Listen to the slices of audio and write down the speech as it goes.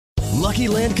Lucky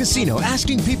Land Casino,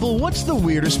 asking people, what's the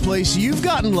weirdest place you've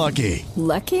gotten lucky?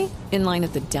 Lucky? In line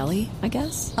at the deli, I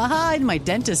guess? Aha, in my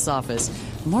dentist's office.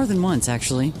 More than once,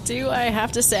 actually. Do I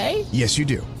have to say? Yes, you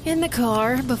do. In the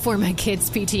car before my kids'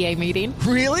 PTA meeting.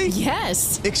 Really?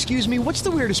 Yes. Excuse me, what's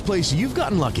the weirdest place you've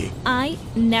gotten lucky? I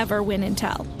never win and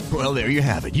tell. Well, there you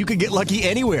have it. You can get lucky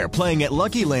anywhere, playing at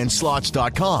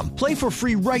LuckyLandSlots.com. Play for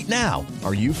free right now.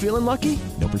 Are you feeling lucky?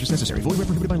 No purchase necessary. Void where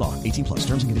prohibited by law. 18 plus.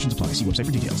 Terms and conditions apply. See website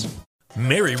for details.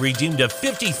 Mary redeemed a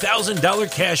 $50,000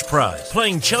 cash prize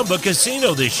playing Chumba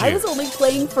Casino this year. I was only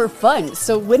playing for fun,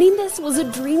 so winning this was a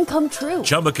dream come true.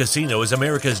 Chumba Casino is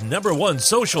America's #1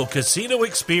 social casino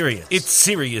experience. It's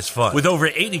serious fun. With over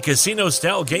 80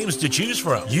 casino-style games to choose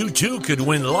from, you too could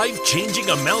win life-changing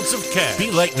amounts of cash.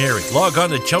 Be like Mary. Log on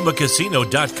to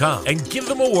ChumbaCasino.com and give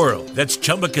them a whirl. That's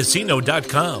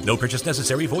ChumbaCasino.com. No purchase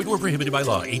necessary. Void where prohibited by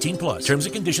law. 18 plus. Terms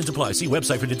and conditions apply. See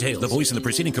website for details. The voice in the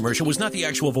preceding commercial was not the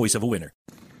actual voice of a winner.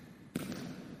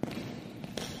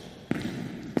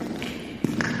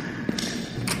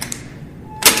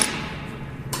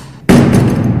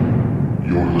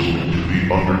 You're listening to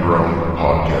the Underground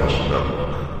Podcast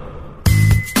Network.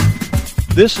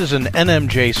 This is an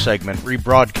NMJ segment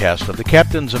rebroadcast of the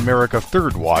Captain's America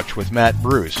Third Watch with Matt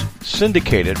Bruce,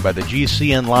 syndicated by the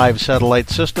GCN Live satellite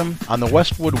system on the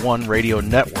Westwood One radio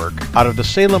network out of the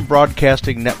Salem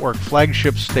Broadcasting Network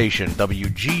flagship station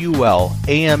WGUL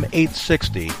AM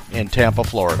 860 in Tampa,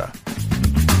 Florida.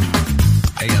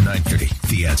 AM 930,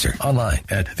 The Answer. Online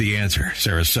at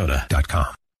theanswersarasota.com.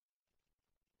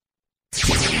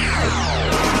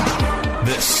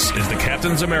 This is the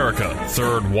Captain's America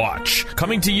Third Watch,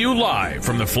 coming to you live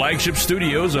from the flagship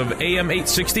studios of AM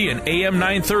 860 and AM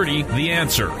 930, The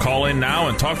Answer. Call in now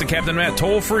and talk to Captain Matt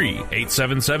toll-free,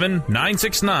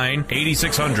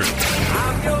 877-969-8600.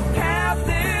 I'm your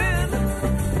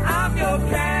captain. I'm your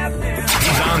captain.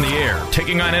 He's on the air,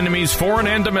 taking on enemies foreign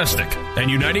and domestic,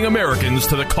 and uniting Americans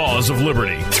to the cause of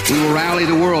liberty. We will rally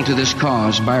the world to this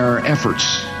cause by our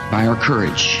efforts, by our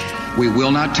courage. We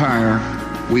will not tire.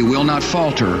 We will not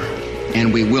falter,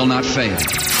 and we will not fail.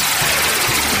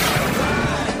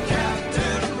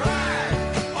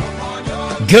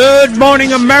 Good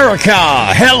morning, America.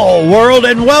 Hello, world,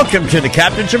 and welcome to the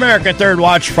Captain's America Third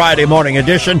Watch Friday morning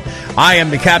edition. I am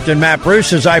the Captain Matt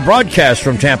Bruce as I broadcast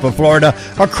from Tampa, Florida,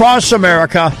 across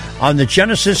America on the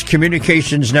Genesis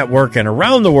Communications Network and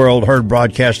around the world, heard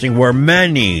broadcasting where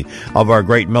many of our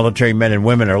great military men and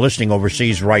women are listening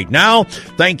overseas right now.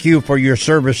 Thank you for your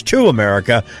service to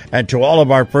America and to all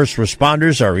of our first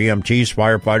responders, our EMTs,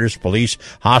 firefighters, police,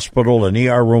 hospital, and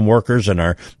ER room workers, and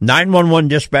our 911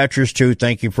 dispatchers, too.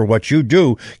 Thank you for what you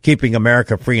do, keeping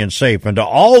America free and safe. And to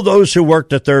all those who work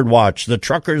the Third Watch, the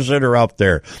truckers that are out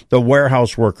there, the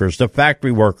warehouse workers, the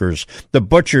factory workers, the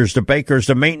butchers, the bakers,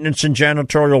 the maintenance and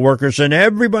janitorial workers, and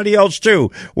everybody else, too,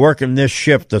 working this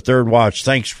shift, the Third Watch.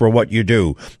 Thanks for what you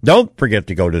do. Don't forget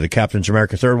to go to the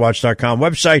CaptainsAmericaThirdWatch.com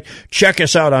website. Check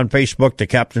us out on Facebook, the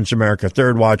Captain's America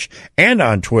Third Watch, and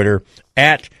on Twitter,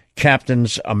 at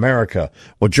Captain's America.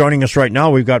 Well, joining us right now,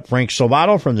 we've got Frank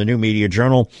Salvato from the New Media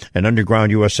Journal and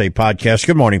Underground USA podcast.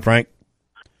 Good morning, Frank.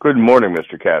 Good morning,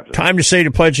 Mr. Captain. Time to say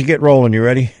the pledge and get rolling. You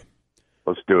ready?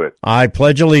 Let's do it. I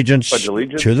pledge allegiance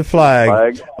to the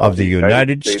flag of the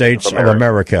United States of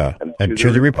America and to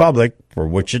the republic for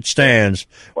which it stands,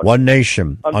 one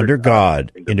nation, under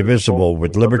God, indivisible,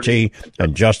 with liberty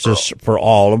and justice for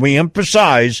all. And we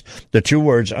emphasize the two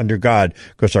words, under God,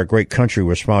 because our great country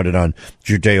was founded on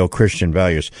Judeo-Christian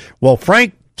values. Well,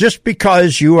 Frank, just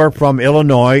because you are from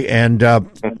Illinois and up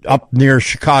near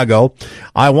Chicago,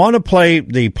 I want to play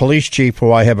the police chief,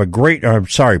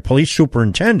 police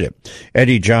superintendent,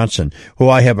 Eddie Johnson, who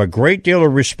I have a great deal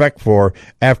of respect for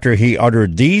after he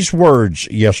uttered these words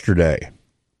yesterday.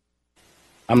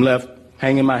 I'm left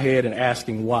hanging my head and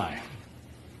asking why.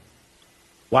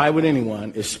 Why would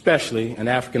anyone, especially an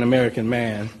African-American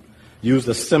man, use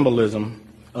the symbolism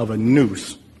of a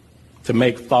noose to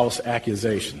make false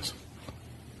accusations?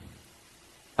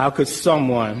 How could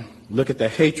someone look at the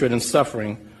hatred and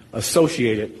suffering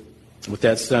associated with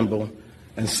that symbol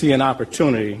and see an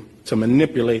opportunity to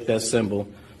manipulate that symbol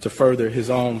to further his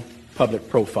own public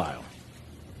profile?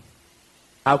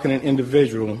 How can an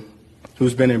individual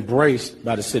who's been embraced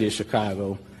by the city of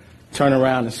Chicago turn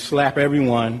around and slap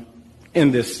everyone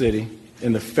in this city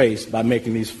in the face by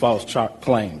making these false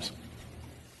claims?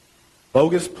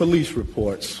 Bogus police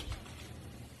reports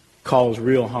cause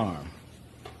real harm.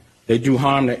 They do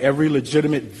harm to every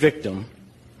legitimate victim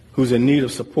who's in need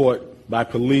of support by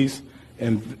police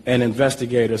and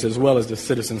investigators, as well as the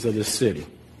citizens of this city.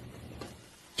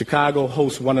 Chicago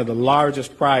hosts one of the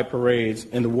largest pride parades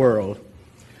in the world,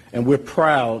 and we're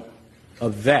proud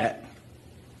of that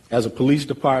as a police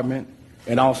department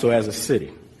and also as a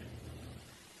city.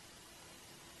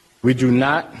 We do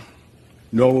not,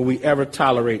 nor will we ever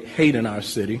tolerate hate in our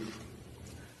city,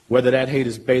 whether that hate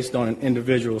is based on an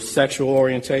individual's sexual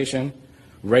orientation,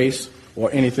 race,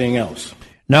 or anything else.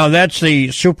 Now, that's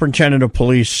the superintendent of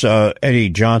police, Eddie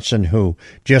Johnson, who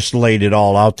just laid it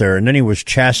all out there. And then he was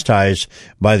chastised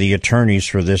by the attorneys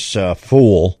for this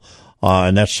fool,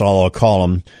 and that's all I'll call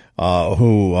him,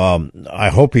 who I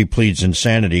hope he pleads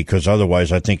insanity, because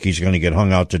otherwise I think he's going to get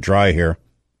hung out to dry here.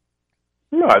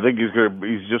 No, I think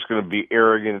he's just going to be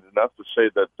arrogant enough to say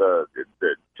that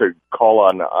to call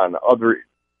on other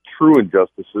true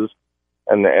injustices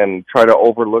and try to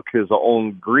overlook his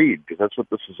own greed, because that's what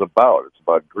this is about. It's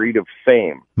about greed of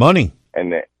fame, money,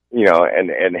 and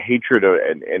and hatred of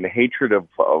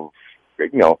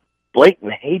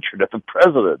blatant hatred of the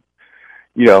president.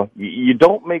 You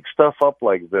don't make stuff up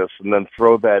like this and then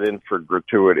throw that in for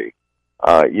gratuity.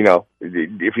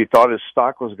 If you thought his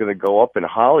stock was going to go up in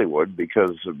Hollywood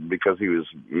because he was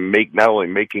not only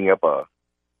making up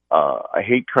a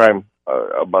hate crime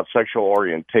about sexual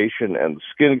orientation and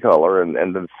skin color, and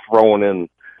then throwing in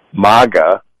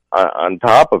MAGA on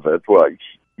top of it, well,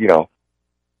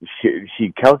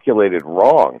 he calculated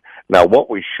wrong. Now, what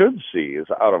we should see is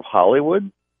out of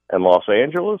Hollywood and Los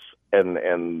Angeles and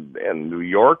New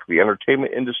York, the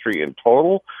entertainment industry in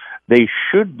total, they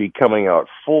should be coming out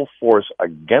full force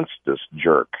against this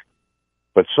jerk.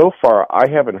 But so far, I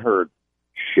haven't heard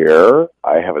Cher.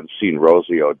 I haven't seen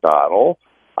Rosie O'Donnell.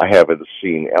 I haven't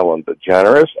seen Ellen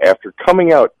DeGeneres, after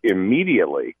coming out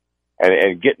immediately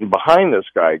and getting behind this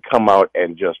guy, come out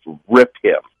and just rip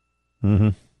him. Mm-hmm.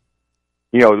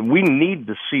 We need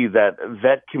to see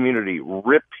that community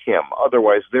rip him.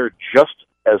 Otherwise, they're just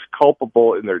as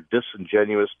culpable in their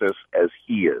disingenuousness as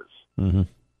he is. Mm-hmm.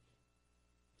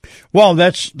 Well,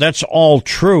 that's all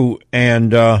true,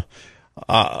 and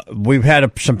we've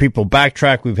had some people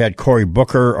backtrack. We've had Cory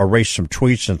Booker erase some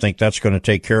tweets and think that's going to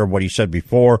take care of what he said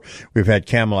before. We've had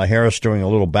Kamala Harris doing a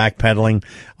little backpedaling,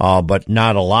 but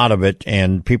not a lot of it,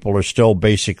 and people are still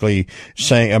basically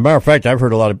saying, as a matter of fact, I've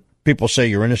heard a lot of people say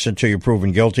you're innocent until you're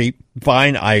proven guilty.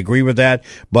 Fine, I agree with that.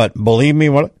 But believe me,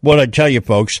 what I tell you,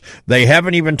 folks, they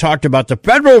haven't even talked about the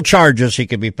federal charges he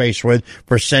could be faced with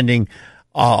for sending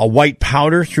a white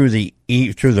powder through the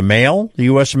mail, the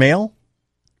U.S. mail.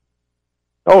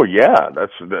 Oh yeah,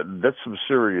 that's some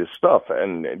serious stuff.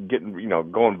 And getting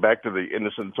going back to the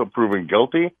innocent until proven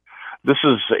guilty, this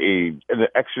is an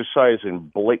exercise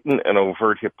in blatant and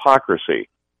overt hypocrisy,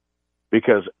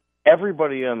 because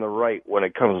everybody on the right, when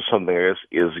it comes to something like this,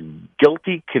 is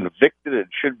guilty, convicted, and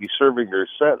should be serving their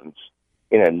sentence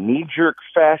in a knee-jerk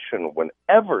fashion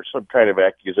whenever some kind of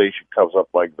accusation comes up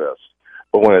like this.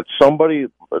 But when it's somebody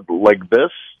like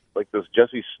this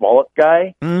Jesse Smollett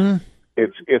guy,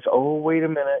 it's oh, wait a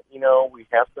minute, we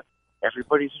have to,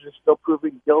 everybody's just still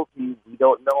proving guilty. We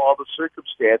don't know all the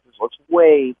circumstances. Let's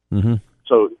wait. Mm-hmm.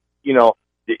 So,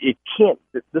 it can't.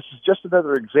 This is just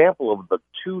another example of the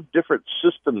two different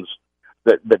systems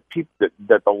that the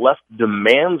left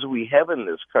demands we have in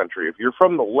this country. If you're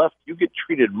from the left, you get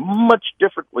treated much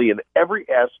differently in every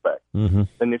aspect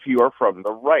than if you are from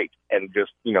the right. And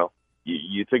just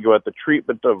you think about the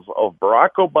treatment of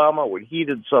Barack Obama when he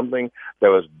did something that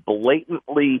was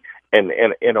blatantly and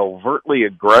overtly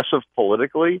aggressive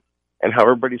politically, and how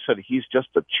everybody said he's just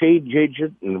a change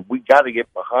agent and we got to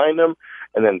get behind him.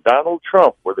 And then Donald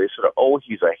Trump, where they said, oh,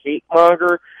 he's a hate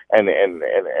monger and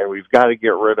we've got to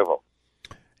get rid of him.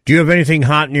 Do you have anything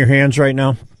hot in your hands right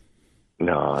now?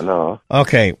 No.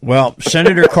 Okay, well,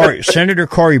 Senator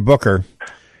Cory Booker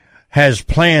has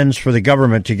plans for the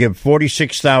government to give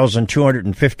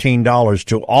 $46,215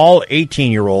 to all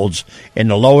 18-year-olds in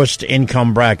the lowest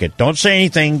income bracket. Don't say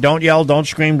anything. Don't yell. Don't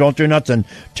scream. Don't do nothing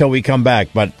till we come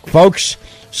back. But, folks,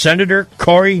 Senator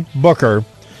Cory Booker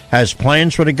has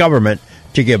plans for the government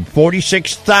to give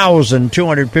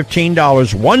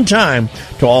 $46,215 one time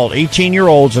to all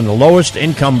 18-year-olds in the lowest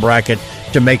income bracket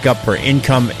to make up for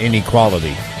income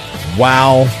inequality.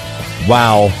 Wow,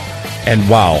 and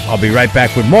wow. I'll be right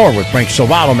back with more with Frank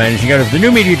Salvato, managing editor of the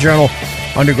New Media Journal,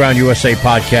 Underground USA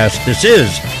podcast. This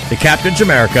is the Captain's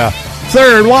America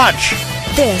Third Watch.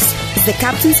 This is the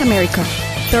Captain's America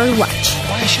Third Watch.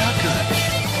 Why shotgun?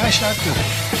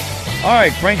 All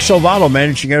right, Frank Salvato,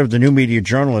 managing editor of the New Media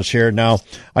Journal, is here. Now,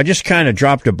 I just kind of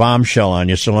dropped a bombshell on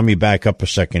you, so let me back up a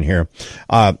second here.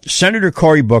 Senator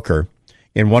Cory Booker,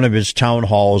 in one of his town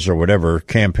halls or whatever,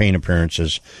 campaign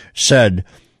appearances, said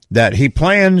that he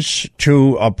plans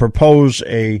to propose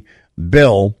a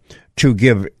bill to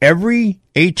give every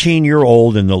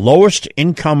 18-year-old in the lowest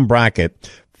income bracket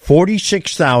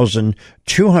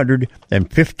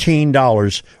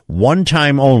 $46,215 one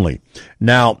time only.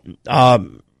 Now,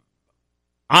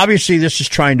 obviously this is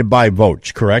trying to buy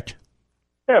votes, correct?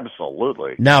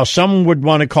 Absolutely. Now, some would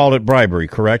want to call it bribery,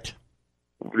 correct?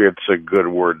 It's a good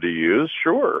word to use,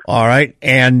 sure. All right.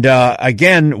 And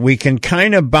again, we can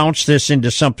kind of bounce this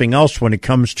into something else when it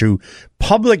comes to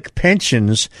public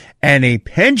pensions and a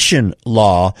pension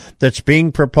law that's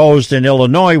being proposed in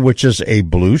Illinois, which is a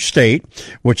blue state,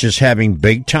 which is having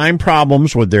big time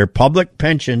problems with their public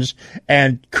pensions.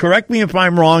 And correct me if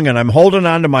I'm wrong, and I'm holding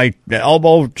on to my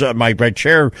elbow, my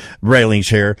chair railings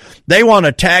here. They want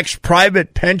to tax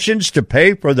private pensions to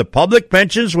pay for the public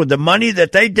pensions with the money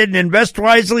that they didn't invest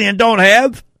wisely and don't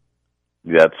have?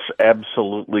 That's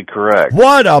absolutely correct.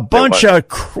 What a bunch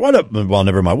well,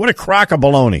 never mind. What a crock of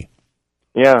baloney.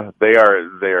 Yeah, they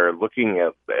are looking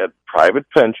at private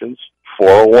pensions,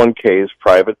 401ks,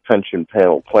 private pension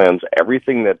plans,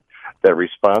 everything that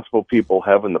responsible people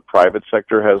have in the private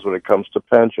sector has when it comes to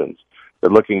pensions. They're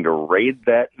looking to raid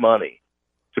that money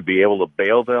to be able to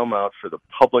bail them out for the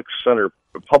public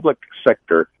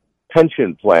sector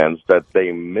pension plans that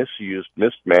they misused,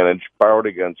 mismanaged, borrowed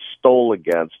against, stole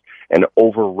against, and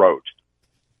overwrote.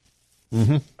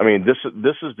 Mm-hmm. I mean, this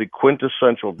is the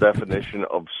quintessential definition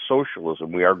of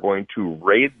socialism. We are going to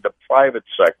raid the private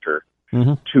sector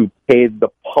to pay the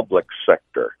public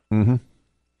sector. Mm-hmm.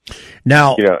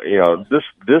 Now,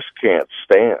 this can't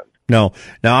stand. No.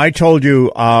 Now, I told you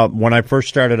when I first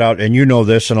started out, and you know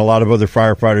this, and a lot of other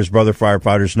brother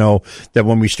firefighters know, that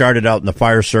when we started out in the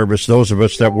fire service, those of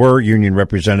us that were union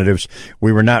representatives,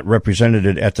 we were not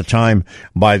represented at the time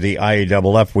by the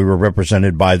IAFF. We were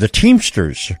represented by the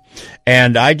Teamsters.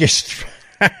 And I just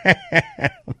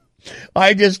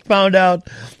found out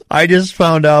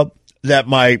that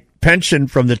my pension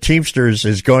from the Teamsters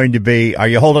is going to be, are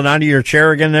you holding on to your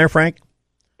chair again there, Frank?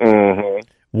 Mm-hmm.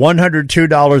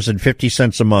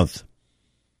 $102.50 a month.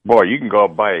 Boy, you can go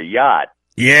out and buy a yacht.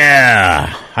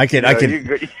 Yeah, I can.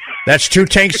 That's 2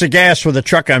 tanks of gas for the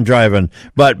truck I'm driving.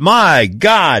 But my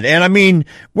God, and I mean,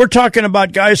 we're talking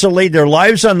about guys that laid their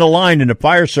lives on the line in the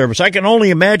fire service. I can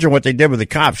only imagine what they did with the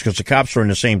cops, because the cops were in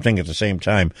the same thing at the same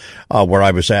time where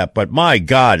I was at. But my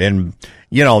God, and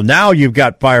now you've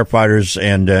got firefighters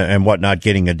and whatnot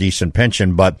getting a decent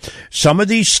pension. But some of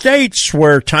these states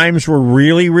where times were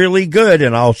really, really good,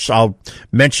 and I'll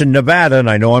mention Nevada, and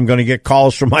I know I'm going to get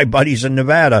calls from my buddies in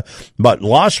Nevada, but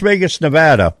Las Vegas,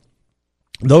 Nevada,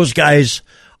 those guys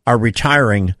are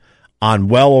retiring on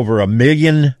well over $1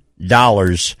 million,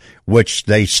 which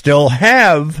they still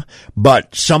have.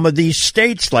 But some of these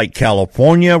states like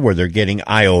California, where they're getting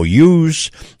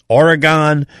IOUs,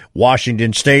 Oregon,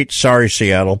 Washington State, sorry,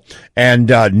 Seattle, and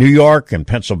New York and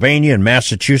Pennsylvania and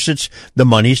Massachusetts, the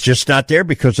money's just not there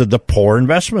because of the poor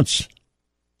investments.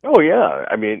 Oh, yeah.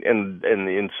 I mean, and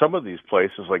in some of these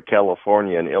places like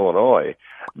California and Illinois,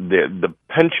 the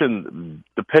pension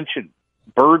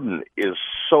burden is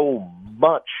so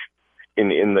much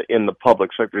in the public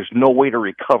sector. There's no way to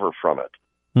recover from it.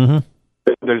 Mm-hmm.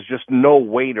 There's just no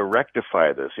way to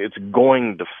rectify this. It's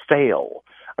going to fail.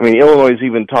 I mean, Illinois is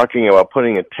even talking about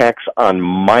putting a tax on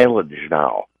mileage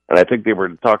now. And I think they were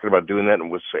talking about doing that in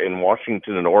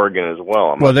Washington and Oregon as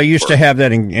well. Well, they used to have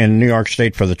that in New York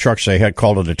State for the trucks. They had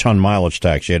called it a ton mileage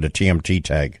tax. You had a TMT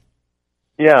tag.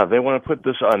 Yeah, they want to put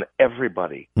this on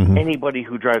everybody. Mm-hmm. Anybody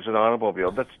who drives an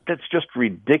automobile. That's just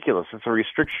ridiculous. It's a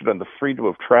restriction on the freedom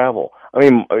of travel. I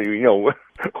mean, we're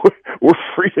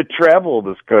free to travel in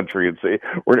this country and say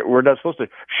we're not supposed to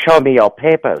show me your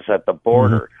papers at the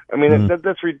border. Mm-hmm. I mean,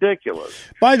 that's ridiculous.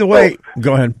 By the way,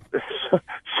 go ahead.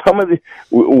 Some of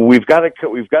we've got to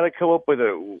come up with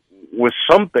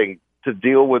something to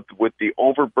deal with the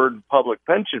overburdened public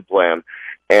pension plan,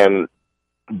 and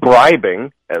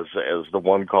bribing, as the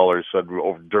one caller said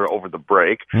over the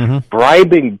break,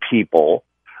 bribing people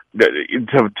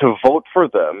to vote for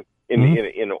them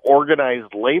in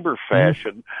organized labor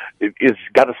fashion is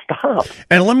got to stop.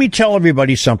 And let me tell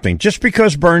everybody something. Just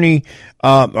because Cory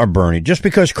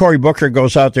Booker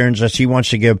goes out there and says he wants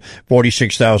to give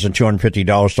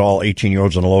 $46,250 to all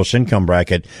 18-year-olds in the lowest income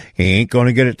bracket, he ain't going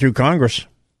to get it through Congress.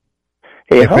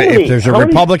 Hey, if there's a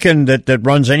Republican that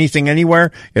runs anything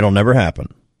anywhere, it'll never happen.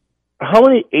 How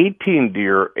many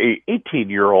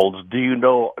 18-year-olds do you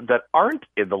know that aren't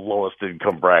in the lowest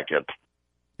income bracket?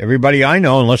 Everybody I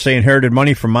know, unless they inherited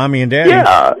money from mommy and daddy.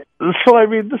 Yeah. So, I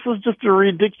mean, this is just a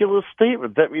ridiculous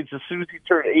statement. That means as soon as you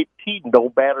turn 18,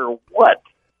 no matter what,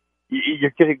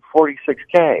 you're getting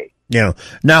 $46K. Yeah.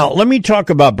 Now, let me talk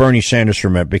about Bernie Sanders for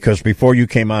a minute, because before you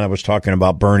came on, I was talking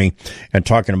about Bernie and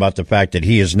talking about the fact that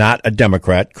he is not a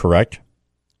Democrat, correct?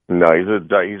 No, he's a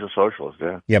socialist,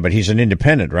 yeah. Yeah, but he's an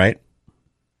independent, right?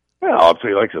 Yeah, that's what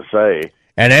he likes to say.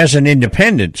 And as an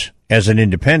independent,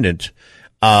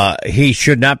 he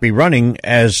should not be running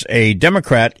as a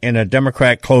Democrat in a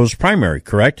Democrat closed primary,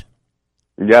 correct?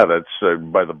 Yeah, that's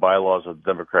by the bylaws of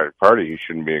the Democratic Party, he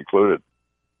shouldn't be included.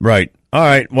 Right. All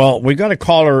right. Well, we got a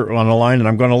caller on the line, and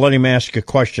I'm going to let him ask a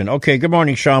question. Okay. Good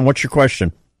morning, Sean. What's your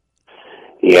question?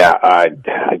 Yeah, I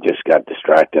just got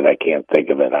distracted. I can't think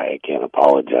of it. I can't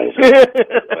apologize.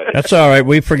 That's all right.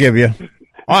 We forgive you.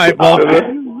 All right. Well,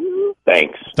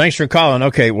 thanks. Thanks for calling.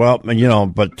 Okay. Well, but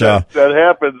that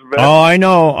happens, man. Oh, I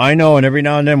know. And every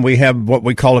now and then we have what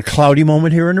we call a cloudy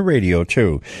moment here on the radio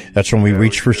too. That's when we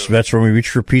reach for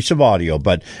a piece of audio.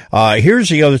 But here's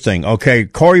the other thing. Okay,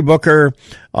 Cory Booker,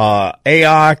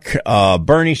 AOC,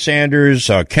 Bernie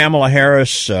Sanders, Kamala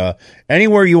Harris,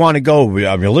 anywhere you want to go,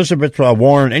 Elizabeth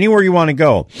Warren, anywhere you want to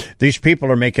go. These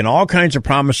people are making all kinds of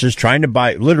promises, trying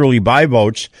to literally buy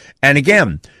votes. And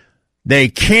again, they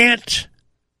can't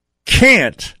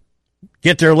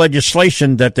get their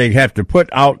legislation that they have to put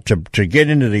out to get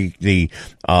into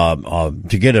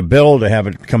to get a bill to have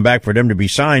it come back for them to be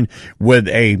signed with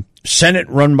a Senate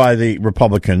run by the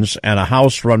Republicans and a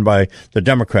House run by the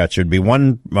Democrats. It would be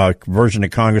one version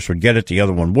of Congress would get it, the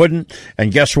other one wouldn't.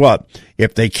 And guess what?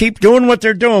 If they keep doing what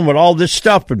they're doing with all this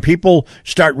stuff and people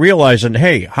start realizing,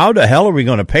 hey, how the hell are we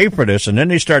going to pay for this? And then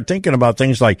they start thinking about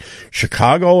things like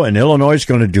Chicago and Illinois is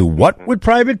going to do what with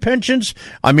private pensions?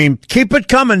 I mean, keep it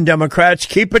coming, Democrats.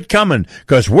 Keep it coming,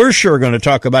 because we're sure going to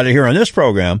talk about it here on this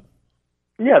program.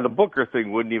 Yeah, the Booker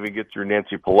thing wouldn't even get through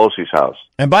Nancy Pelosi's house.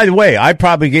 And by the way, I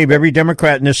probably gave every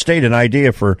Democrat in this state an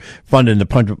idea for funding the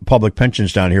public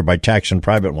pensions down here by taxing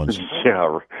private ones.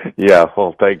 Yeah.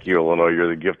 Well, thank you, Illinois. You're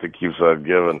the gift that keeps on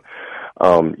giving.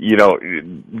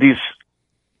 These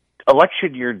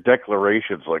election year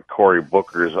declarations like Cory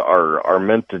Booker's are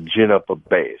meant to gin up a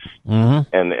base. Mm-hmm.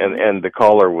 And the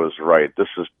caller was right. This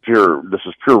is pure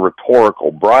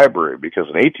rhetorical bribery, because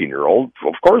an 18-year-old,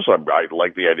 of course, I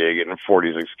like the idea of getting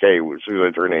 46K as soon as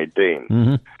I turn 18.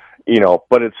 Mm-hmm.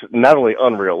 But it's not only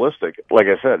unrealistic, like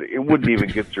I said, it wouldn't even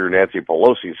get through Nancy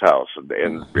Pelosi's house.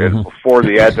 And before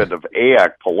the advent of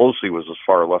AOC, Pelosi was as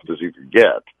far left as you could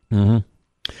get. Mm-hmm.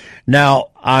 Now,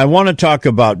 I want to talk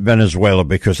about Venezuela,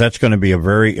 because that's going to be a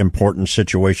very important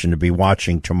situation to be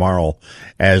watching tomorrow,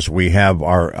 as we have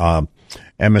our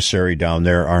emissary down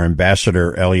there, our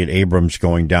ambassador, Elliot Abrams,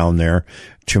 going down there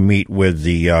to meet with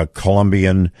the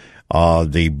Colombian,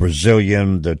 the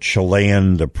Brazilian, the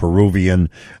Chilean, the Peruvian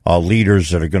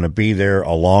leaders that are going to be there,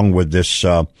 along with this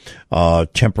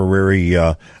temporary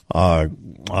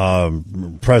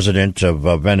president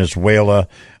of Venezuela.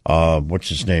 What's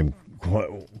his name?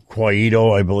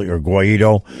 Guaido, I believe, or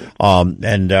Guaido,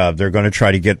 and they're going to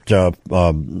try to get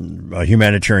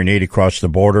humanitarian aid across the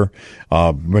border.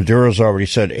 Maduro's already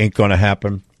said ain't going to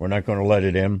happen. We're not going to let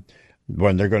it in.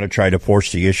 When they're going to try to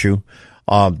force the issue,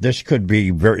 this could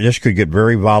get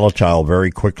very volatile very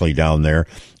quickly down there.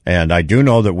 And I do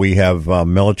know that we have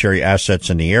military assets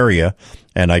in the area.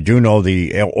 And I do know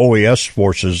the OAS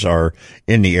forces are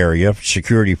in the area.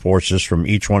 Security forces from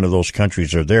each one of those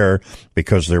countries are there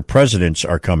because their presidents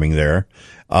are coming there.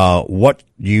 What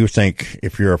do you think,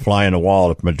 if you're a fly on the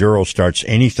wall, if Maduro starts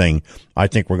anything? I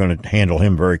think we're going to handle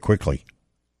him very quickly.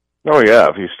 Oh, yeah.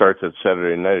 If he starts at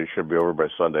Saturday night, it should be over by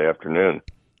Sunday afternoon.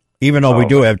 Even though we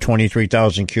do have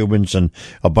 23,000 Cubans and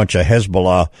a bunch of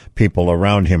Hezbollah people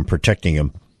around him protecting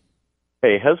him.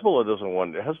 Hey, Hezbollah doesn't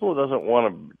want to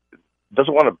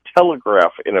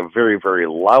telegraph in a very, very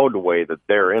loud way that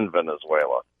they're in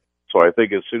Venezuela. So I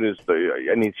think as soon as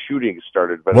any shooting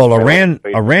started, Venezuela, well,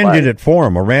 Iran did it for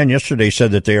them. Iran yesterday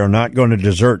said that they are not going to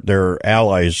desert their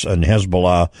allies in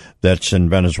Hezbollah that's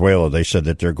in Venezuela. They said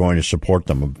that they're going to support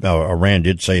them. Iran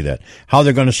did say that. How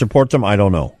they're going to support them, I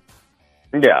don't know.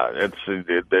 Yeah,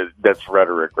 that's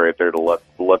rhetoric right there to let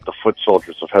the foot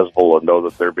soldiers of Hezbollah know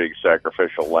that they're being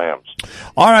sacrificial lambs.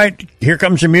 All right, here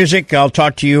comes the music. I'll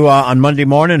talk to you on Monday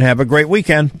morning. Have a great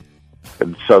weekend. It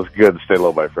sounds good. Stay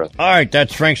low, my friend. All right,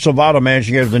 that's Frank Salvato,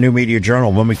 managing editor of the New Media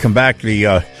Journal. When we come back,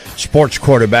 the sports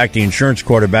quarterback, the insurance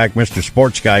quarterback, Mr.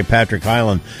 Sports Guy, Patrick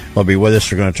Hyland, will be with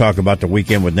us. We're going to talk about the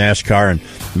weekend with NASCAR, and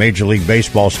Major League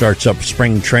Baseball starts up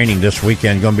spring training this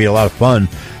weekend. Going to be a lot of fun.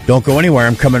 Don't go anywhere.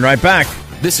 I'm coming right back.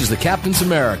 This is the Captain's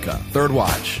America Third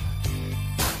Watch.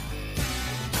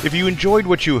 If you enjoyed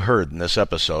what you heard in this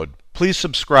episode, please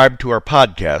subscribe to our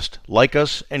podcast, like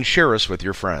us, and share us with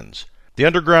your friends. The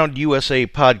Underground USA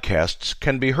podcasts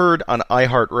can be heard on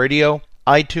iHeartRadio,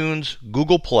 iTunes,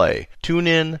 Google Play,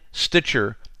 TuneIn,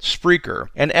 Stitcher, Spreaker,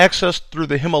 and accessed through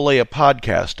the Himalaya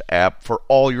podcast app for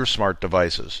all your smart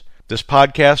devices. This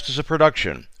podcast is a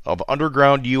production of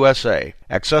Underground USA,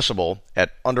 accessible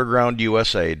at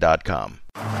undergroundusa.com.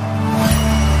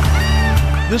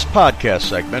 This podcast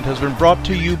segment has been brought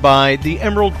to you by the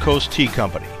Emerald Coast Tea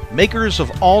Company, makers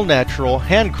of all-natural,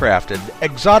 handcrafted,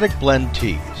 exotic blend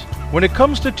teas. When it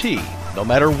comes to tea, no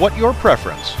matter what your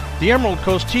preference, the Emerald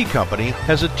Coast Tea Company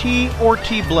has a tea or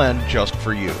tea blend just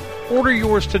for you. Order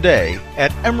yours today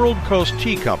at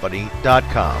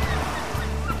emeraldcoastteacompany.com.